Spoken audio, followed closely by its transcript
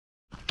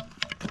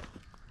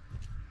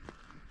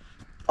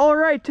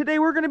Alright, today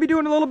we're going to be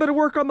doing a little bit of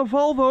work on the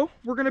Volvo.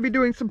 We're going to be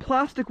doing some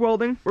plastic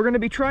welding. We're going to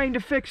be trying to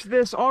fix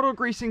this auto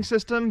greasing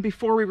system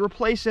before we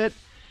replace it.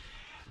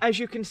 As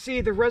you can see,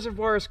 the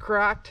reservoir is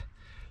cracked.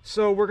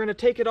 So we're going to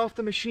take it off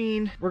the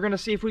machine. We're going to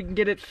see if we can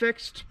get it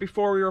fixed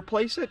before we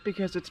replace it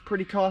because it's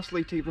pretty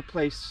costly to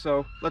replace.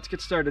 So let's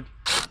get started.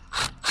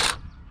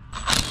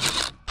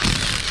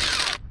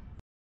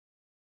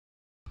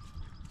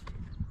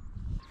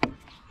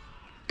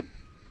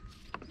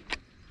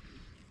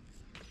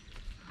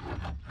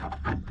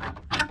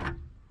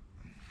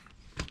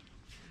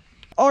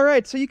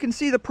 Alright, so you can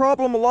see the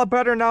problem a lot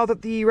better now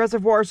that the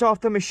reservoir is off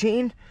the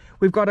machine.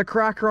 We've got a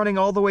crack running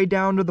all the way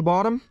down to the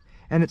bottom,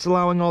 and it's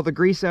allowing all the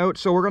grease out.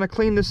 So we're going to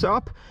clean this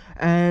up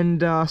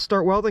and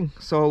start welding.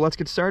 So let's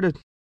get started.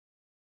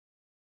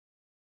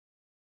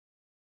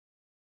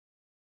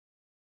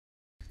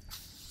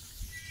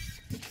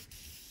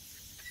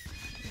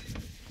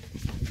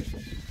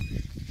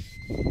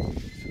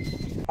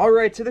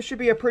 Alright, so this should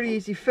be a pretty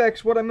easy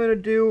fix. What I'm going to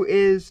do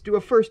is do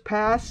a first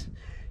pass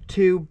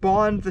to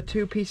bond the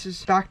two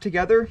pieces back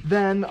together.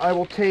 Then I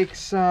will take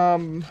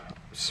some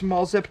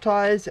small zip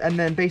ties and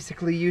then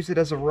basically use it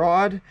as a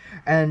rod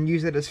and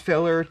use it as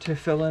filler to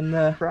fill in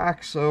the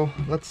cracks. So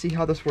let's see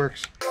how this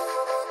works.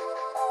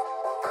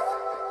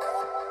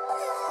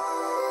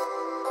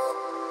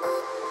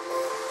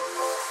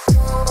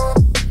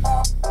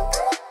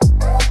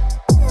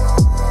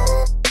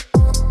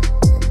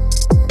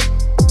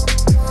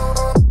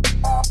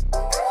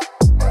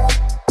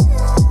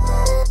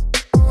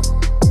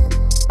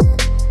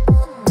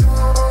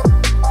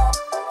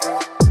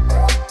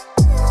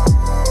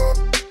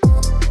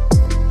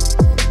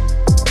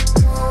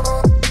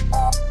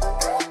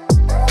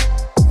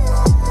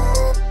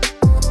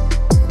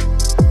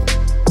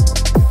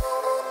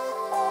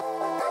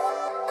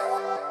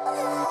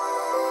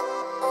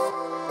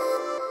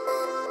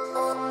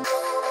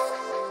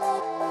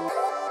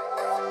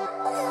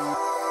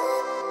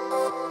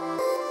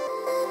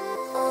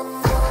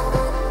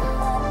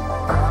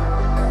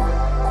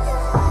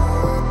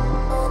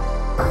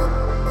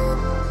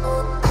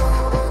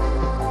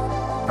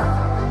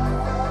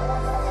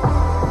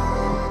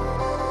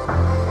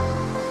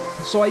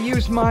 So I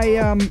used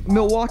my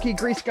Milwaukee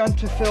grease gun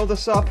to fill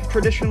this up.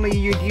 Traditionally,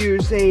 you'd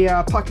use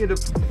a bucket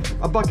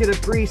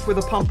of grease with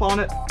a pump on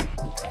it,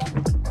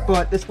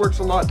 but this works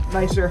a lot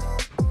nicer.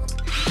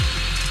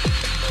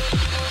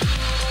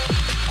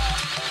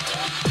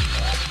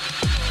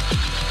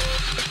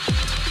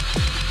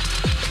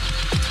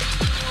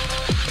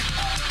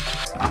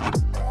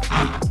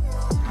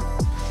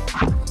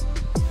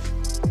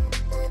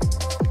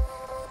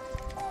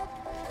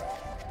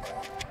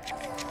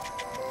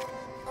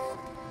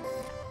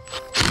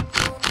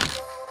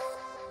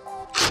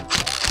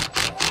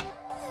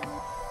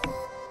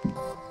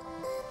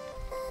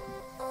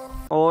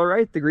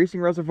 Alright, the greasing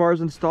reservoir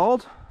is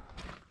installed.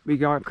 We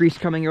got grease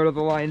coming out of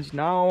the lines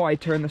now. I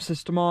turned the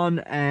system on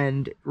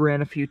and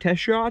ran a few test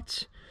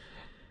shots.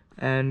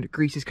 And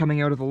grease is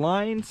coming out of the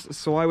lines.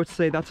 So I would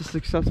say that's a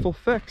successful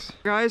fix.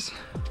 Guys,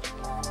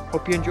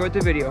 hope you enjoyed the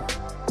video.